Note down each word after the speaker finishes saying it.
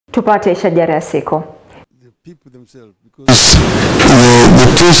Tupate shajara ya siku. The people themselves, because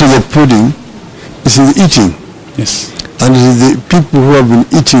the taste of the pudding is in the eating. Yes. And it is the people who have been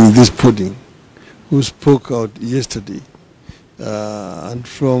eating this pudding who spoke out yesterday. And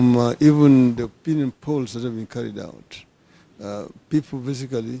from even the opinion polls that have been carried out, people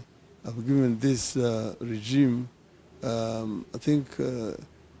basically have given this regime, I think,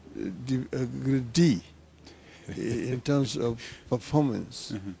 grade D in terms of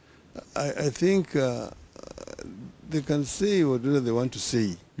performance. Mm-hmm. I think they can say whatever they want to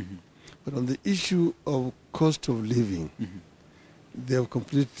say, Mm-hmm. but on the issue of cost of living, Mm-hmm. they have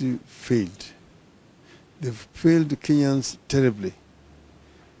completely failed. They've failed the Kenyans terribly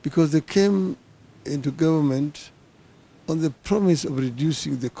because they came into government on the promise of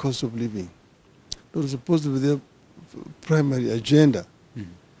reducing the cost of living. That was supposed to be their primary agenda.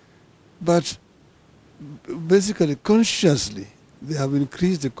 Mm-hmm. But basically, consciously, they have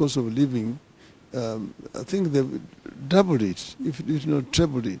increased the cost of living. I think they've doubled it, if not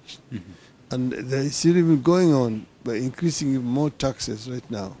trebled it. Mm-hmm. And they're still even going on by increasing more taxes right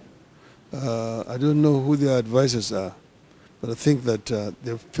now. I don't know who their advisors are, but I think that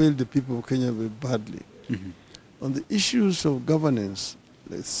they've failed the people of Kenya very badly. Mm-hmm. On the issues of governance,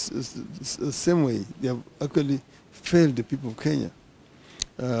 it's the same way. They have actually failed the people of Kenya.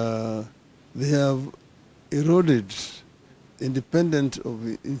 They have eroded independent of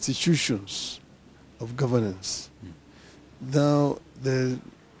the institutions of governance. Mm-hmm. Now, there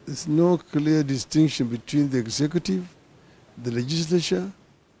is no clear distinction between the executive, the legislature,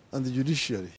 and the judiciary.